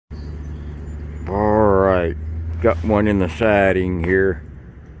Got one in the siding here.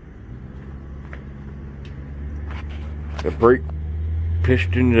 The brake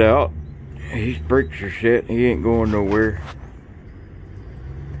piston's out. His brakes are set. He ain't going nowhere.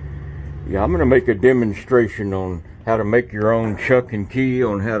 Yeah, I'm gonna make a demonstration on how to make your own chuck and key,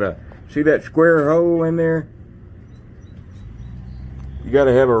 on how to, see that square hole in there? You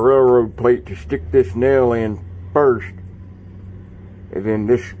gotta have a railroad plate to stick this nail in first. And then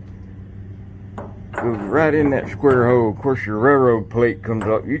this goes right in that square hole. Of course, your railroad plate comes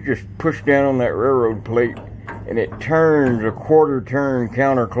up. You just push down on that railroad plate and it turns a quarter turn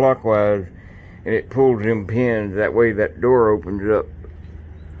counterclockwise, and it pulls them pins. That way that door opens up.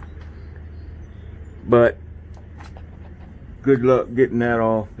 But good luck getting that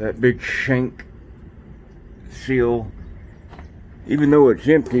off, that big shank seal. Even though it's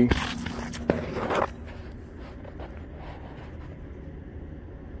empty,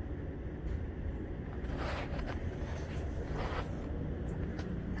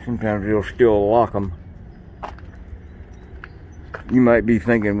 sometimes it'll still lock them. You might be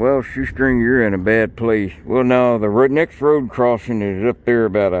thinking, well, Shoestring, you're in a bad place. Well, no, the next road crossing is up there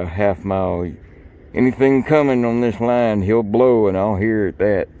about a half mile. Anything coming on this line, he'll blow and I'll hear it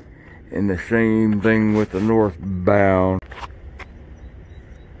that. And the same thing with the northbound.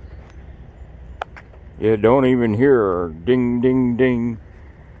 Yeah, don't even hear her. Ding, ding, ding.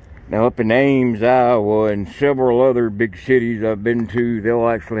 Now up in Ames, Iowa, and several other big cities I've been to, they'll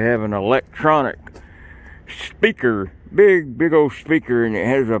actually have an electronic speaker, big old speaker, and it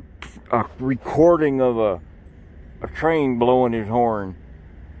has a recording of a train blowing his horn.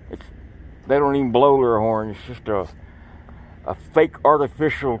 They don't even blow their horn. It's just a fake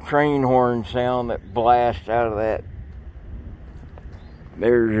artificial train horn sound that blasts out of that.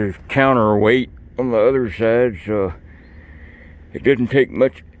 There's his counterweight on the other side, so it doesn't take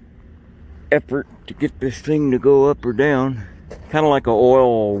much effort to get this thing to go up or down. Kind of like an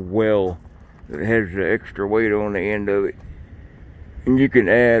oil well that has the extra weight on the end of it. And you can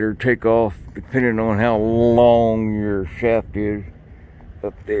add or take off depending on how long your shaft is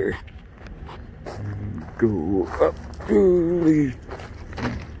up there. Go up to these.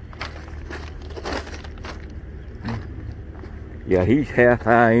 Yeah, he's half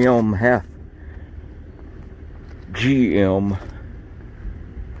IM, half GM.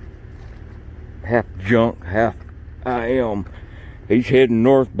 Half junk, half IM. He's heading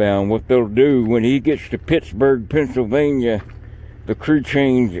northbound. What they'll do when he gets to Pittsburgh, Pennsylvania, the crew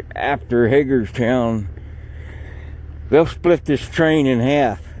change after Hagerstown, they'll split this train in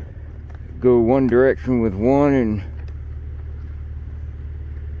half. Go one direction with one and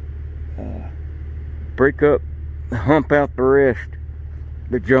break up, hump out the rest,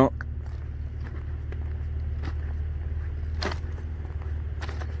 the junk.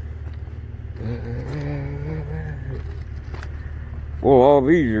 Well, all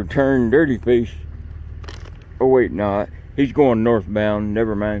these are turned dirty face. Oh wait, no, he's going northbound,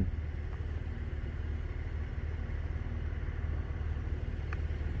 never mind.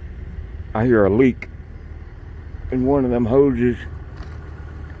 I hear a leak in one of them hoses.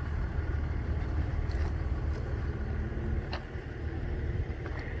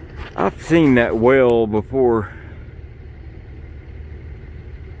 I've seen that well before.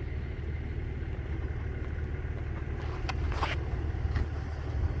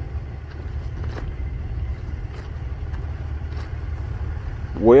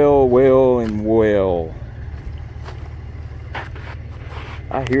 Well, and well.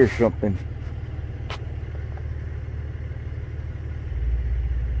 I hear something.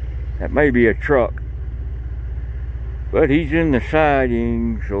 That may be a truck. But he's in the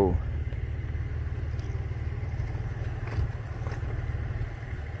siding, so.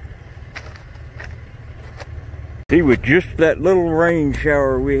 See, with just that little rain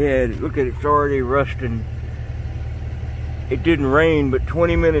shower we had, look at it, it's already rusting. It didn't rain but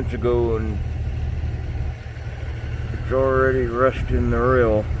 20 minutes ago and it's already rusting the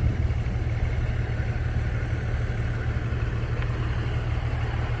rail.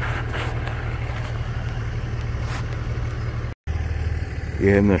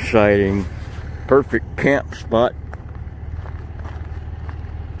 Yeah, in the siding. Perfect camp spot.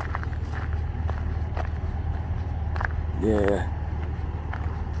 Yeah.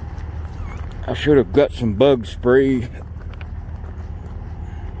 I should have got some bug spray.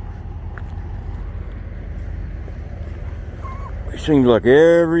 It seems like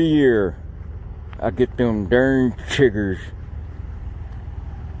every year I get them darn chiggers.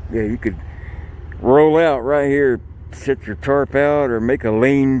 Yeah, you could roll out right here, set your tarp out, or make a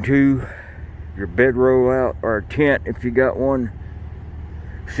lean-to, your bed roll out, or a tent if you got one.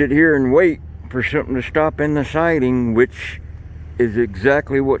 Sit here and wait for something to stop in the siding, which is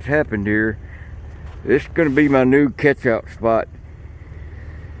exactly what's happened here. This is going to be my new catch-out spot.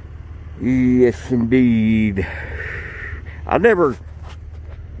 Yes, indeed. I never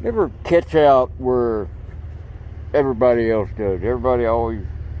catch out where everybody else does. Everybody always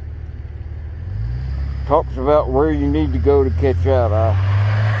talks about where you need to go to catch out.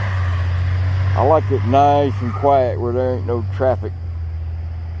 I like it nice and quiet where there ain't no traffic.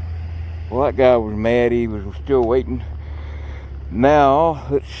 Well, that guy was mad. He was still waiting. Now,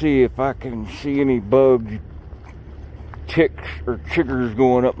 let's see if I can see any bugs, ticks, or chiggers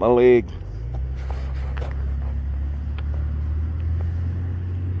going up my leg.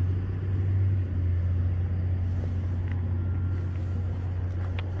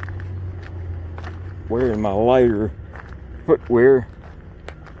 Wearing my lighter footwear.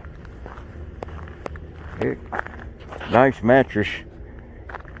 Nice mattress.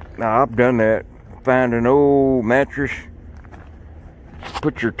 Now, I've done that. Find an old mattress,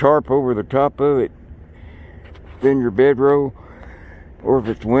 put your tarp over the top of it, then your bedroll, or if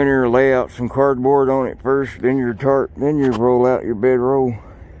it's winter, lay out some cardboard on it first, then your tarp, then you roll out your bedroll.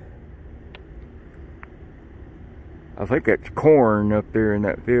 I think that's corn up there in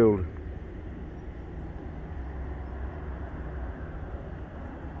that field.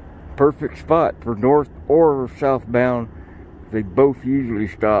 Perfect spot for north or southbound. They both usually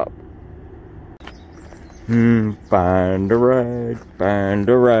stop. Find a ride, find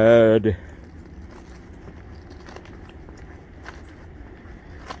a ride.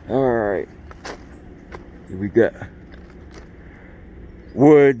 Alright. We got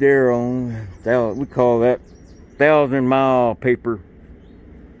wood there on, we call that 1,000-mile paper.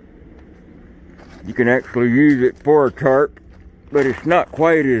 You can actually use it for a tarp, but it's not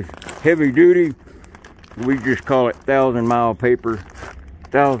quite as heavy duty. We just call it 1,000-mile paper,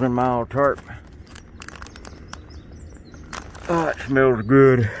 1,000-mile tarp. Oh, it smells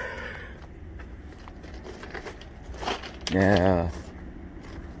good. Now,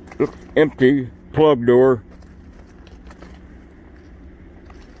 look, empty plug door.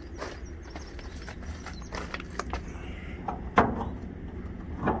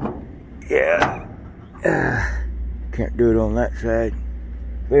 Yeah. Can't do it on that side.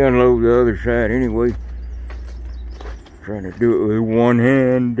 They unload the other side anyway. Trying to do it with one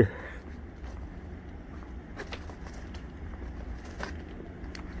hand.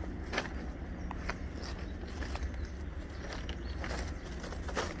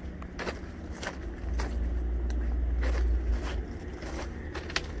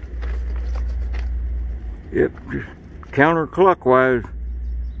 Yep, just counterclockwise.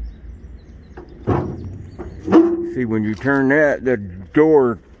 See, when you turn that, the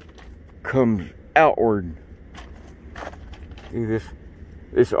door comes outward. See,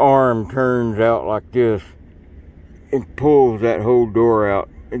 this arm turns out like this and pulls that whole door out,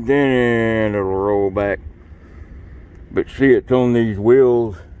 and then it'll roll back. But see, it's on these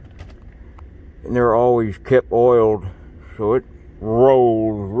wheels, and they're always kept oiled, so it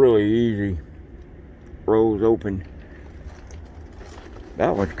rolls really easy. Rolls open.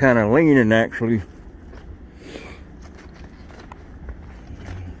 That one's kind of leaning, actually.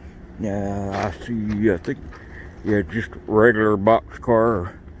 Now I see, I think, yeah, just regular box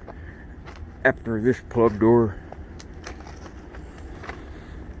car after this plug door.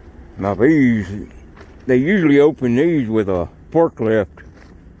 Now these, they usually open these with a forklift.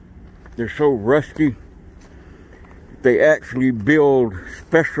 They're so rusty, they actually build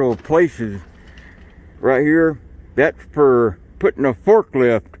special places. Right here, that's for putting a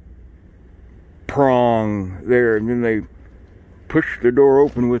forklift prong there, and then they push the door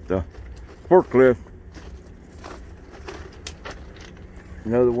open with the forklift.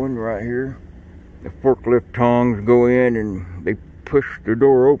 Another one right here. The forklift tongs go in and they push the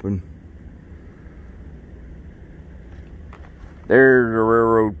door open. There's a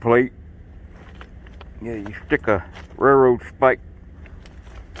railroad plate. Yeah, you stick a railroad spike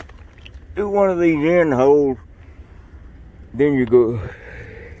through one of these end holes, then you go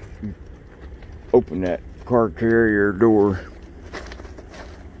open that car carrier door.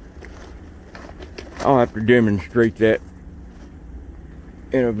 I'll have to demonstrate that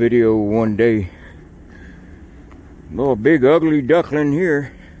in a video one day. Oh, a big ugly duckling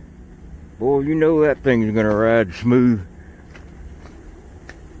here. Boy, you know that thing's gonna ride smooth.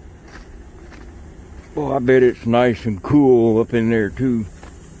 Boy, I bet it's nice and cool up in there too.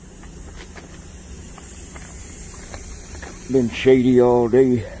 Been shady all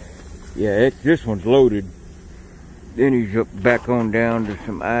day. Yeah, this one's loaded. Then he's up back on down to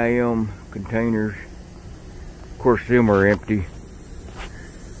some IM containers. Of course, them are empty.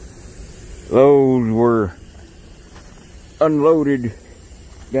 Those were unloaded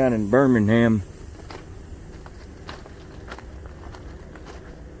down in Birmingham.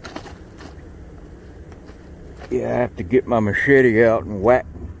 Yeah, I have to get my machete out and whack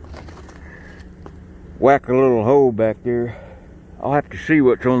a little hole back there. I'll have to see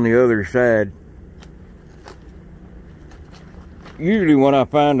what's on the other side. Usually when I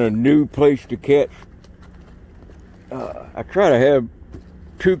find a new place to catch, I try to have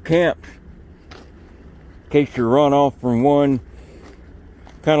 2 camps in case you run off from one.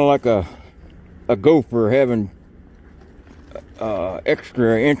 Kind of like a gopher having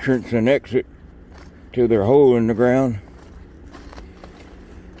extra entrance and exit to their hole in the ground.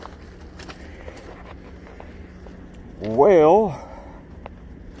 Well,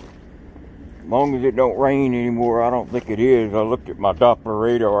 as long as it don't rain anymore, I don't think it is. I looked at my Doppler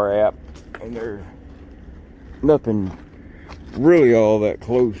radar app and there's nothing really all that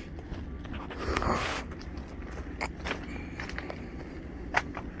close.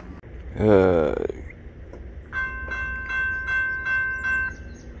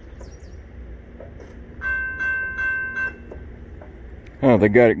 They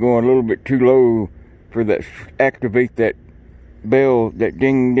got it going a little bit too low for that, activate that bell, that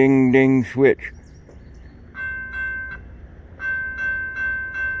ding ding ding switch.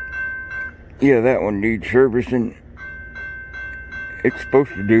 Yeah, that one needs servicing. It's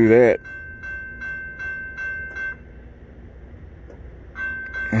supposed to do that.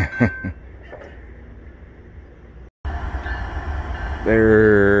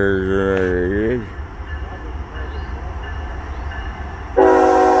 There it is.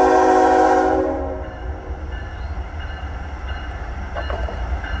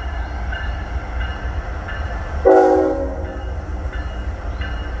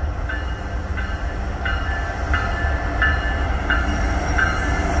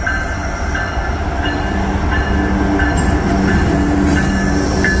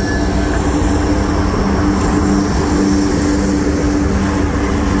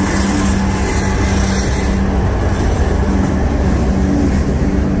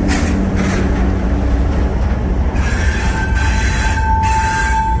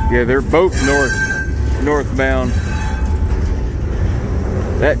 Yeah, they're both northbound.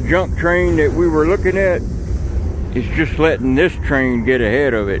 That junk train that we were looking at is just letting this train get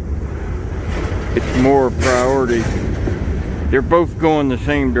ahead of it. It's more priority. They're both going the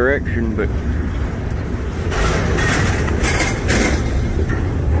same direction, but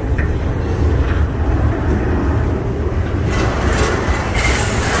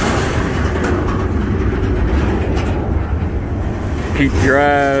keep your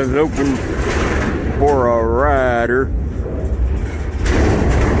eyes open for a rider.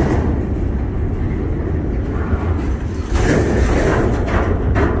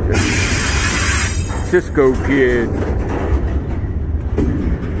 Cisco Kid.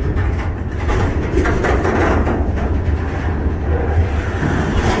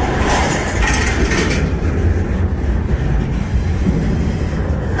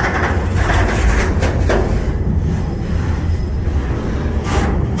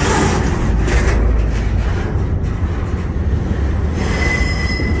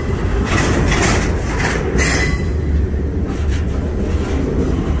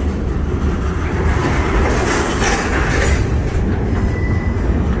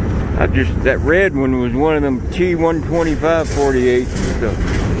 That red one was one of them T125 48s with the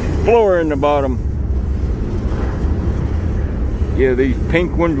floor in the bottom. Yeah, these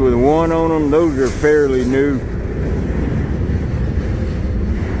pink ones with one on them, those are fairly new.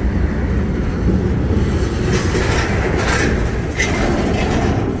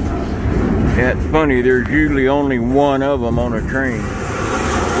 Yeah, it's funny, there's usually only one of them on a train.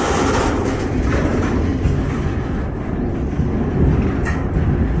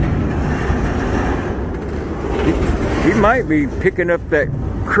 He might be picking up that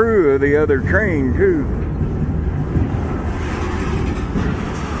crew of the other train too.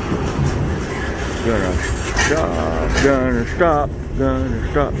 Gonna stop.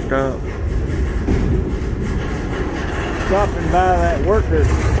 Stopping by that worker.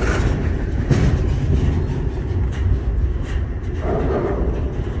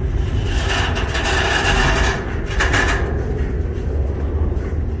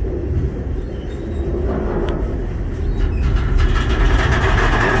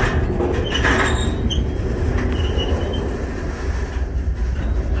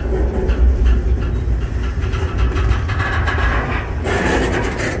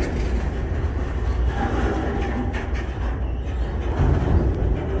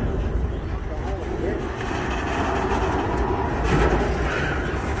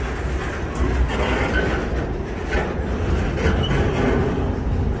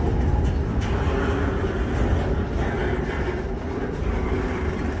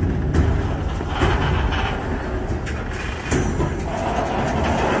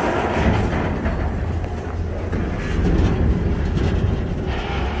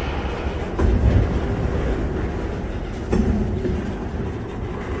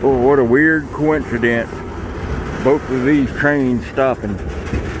 weird coincidence, both of these trains stopping.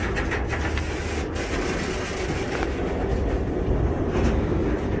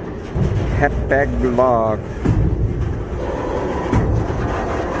 Hapag-Lloyd.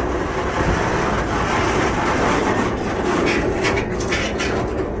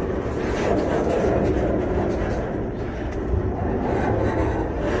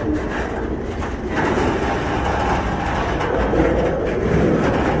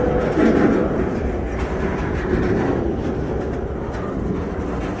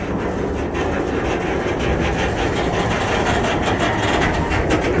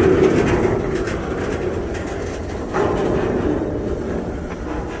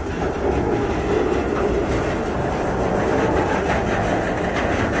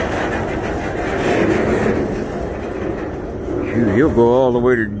 He'll go all the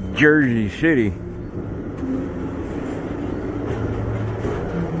way to Jersey City.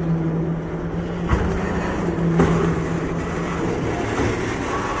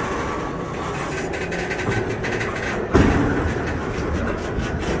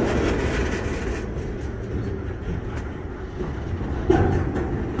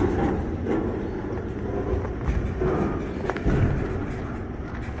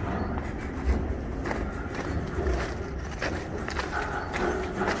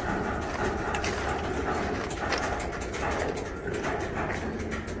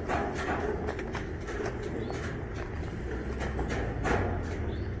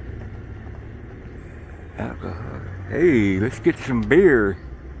 Alcohol. Hey, let's get some beer.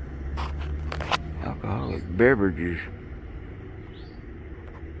 Alcoholic beverages.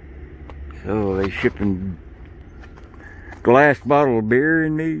 So they shipping glass bottle of beer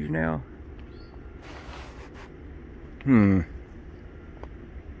in these now?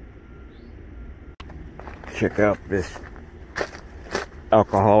 Check out this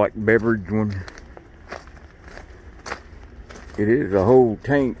alcoholic beverage one. It is a whole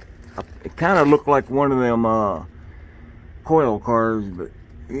tank. It kind of looked like one of them coil cars, but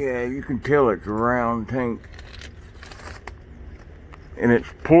yeah, you can tell it's a round tank. And it's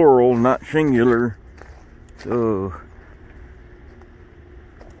plural, not singular. So,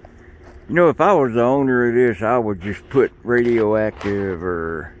 you know, if I was the owner of this, I would just put radioactive,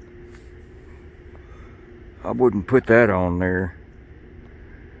 or I wouldn't put that on there.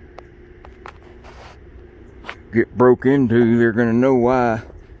 Get broke into, they're gonna know why.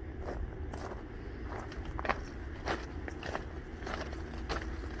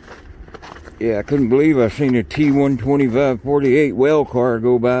 Yeah, I couldn't believe I seen a T125-48 well car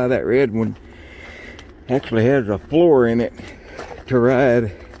go by. That red one actually has a floor in it to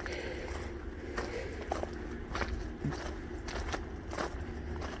ride.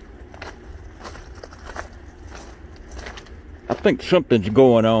 I think something's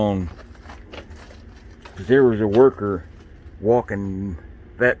going on. There was a worker walking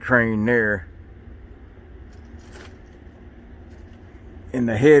that train there. And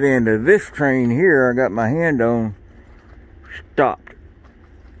the head end of this train here, I got my hand on, stopped.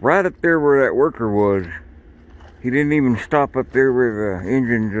 Right up there where that worker was. He didn't even stop up there where the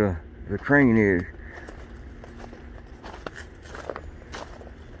engines of the train is.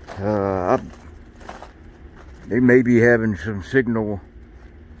 They may be having some signal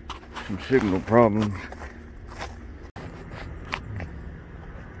problems.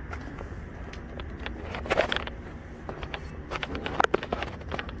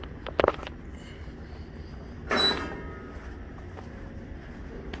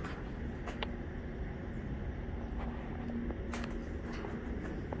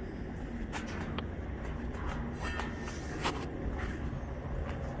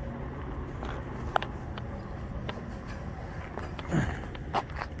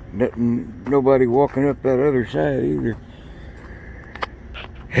 Nobody walking up that other side either.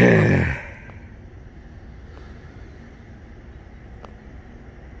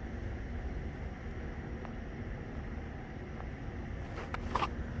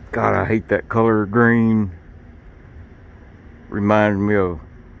 God, I hate that color green. Reminds me of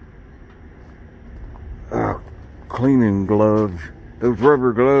cleaning gloves. Those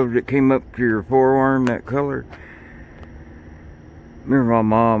rubber gloves that came up to your forearm, that color. Remember my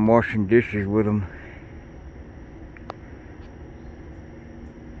mom washing dishes with them.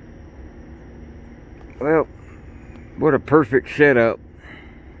 Well, what a perfect setup.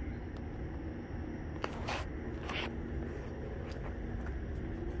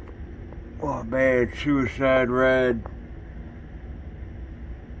 What a bad suicide ride.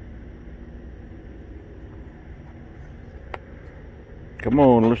 Come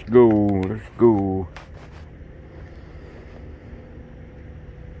on, let's go, let's go.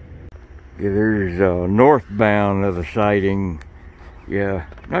 Yeah, there's northbound of the sighting. Yeah,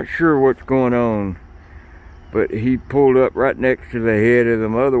 not sure what's going on, but he pulled up right next to the head of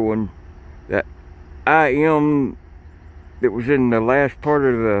the other one. That IM that was in the last part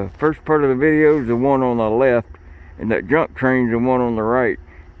of the first part of the video is the one on the left, and that junk train's the one on the right.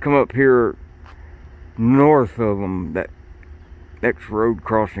 Come up here north of them, that next road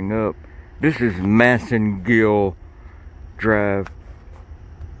crossing up. This is Massengill Drive.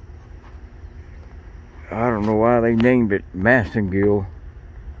 I don't know why they named it Massengill.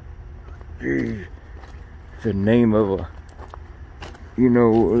 Jeez. It's the name of a, you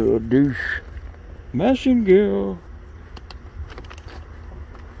know, a douche. Massengill.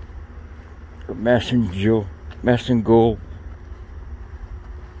 Or Massengill. Massengill.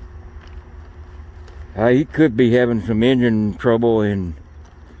 He could be having some engine trouble, and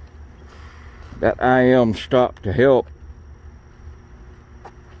that IM stopped to help.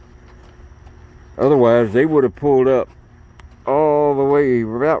 Otherwise, they would have pulled up all the way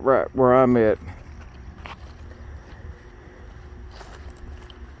about right where I'm at.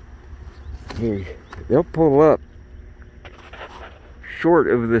 They'll pull up short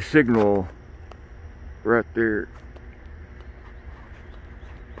of the signal right there.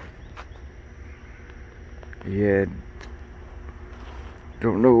 Yeah,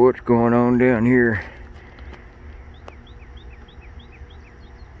 don't know what's going on down here.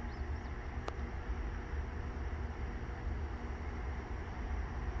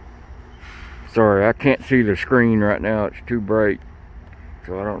 Sorry, I can't see the screen right now. It's too bright,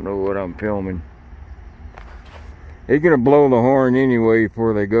 so I don't know what I'm filming. They're gonna blow the horn anyway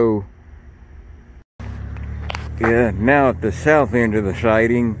before they go. Yeah, now at the south end of the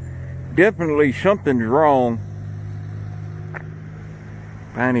sighting, definitely something's wrong.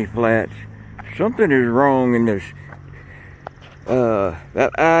 Piney Flats. Something is wrong in this.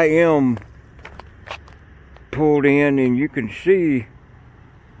 That IM pulled in, and you can see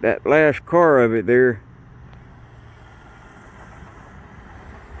that last car of it there.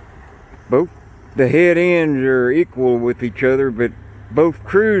 Both the head ends are equal with each other, but both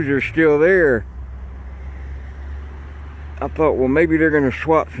crews are still there. I thought, well, maybe they're going to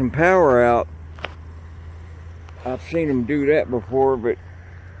swap some power out. I've seen them do that before, but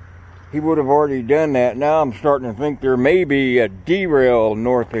he would have already done that. Now I'm starting to think there may be a derail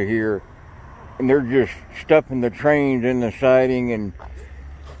north of here, and they're just stuffing the trains in the siding, and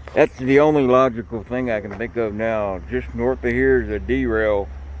that's the only logical thing I can think of now. Just north of here is a derail.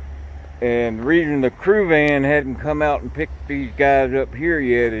 And the reason the crew van hadn't come out and picked these guys up here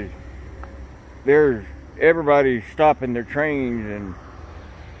yet is everybody's stopping their trains, and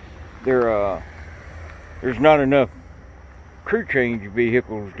there's not enough crew change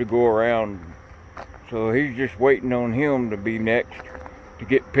vehicles to go around. So he's just waiting on him to be next to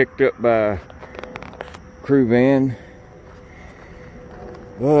get picked up by crew van.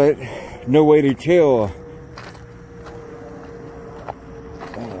 But no way to tell.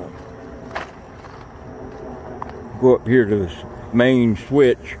 Go up here to this main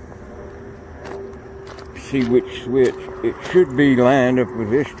switch. See which switch. It should be lined up with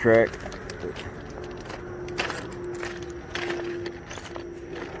this track.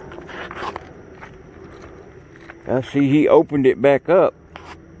 I see he opened it back up.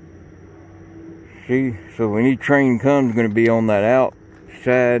 See, so any train comes, going to be on that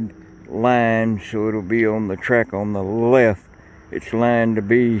outside line, so it'll be on the track on the left. It's lined to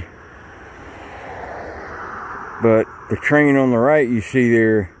be. But the train on the right, you see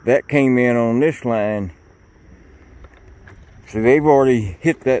there, that came in on this line. So they've already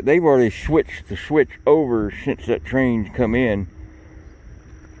hit that, they've already switched the switch over since that train's come in.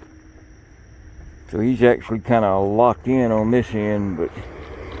 So he's actually kind of locked in on this end, but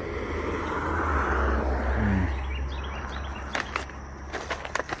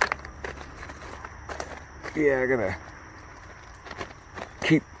yeah, I gotta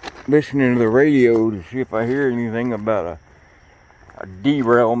keep listening to the radio to see if I hear anything about a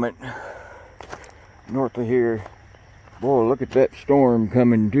derailment north of here. Boy, look at that storm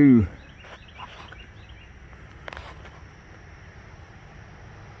coming too.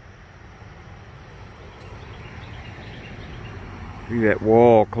 See that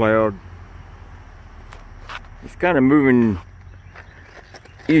wall cloud? It's kind of moving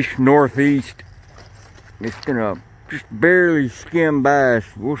east-northeast. It's gonna just barely skim by us.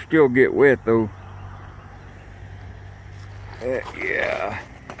 We'll still get wet though. Yeah.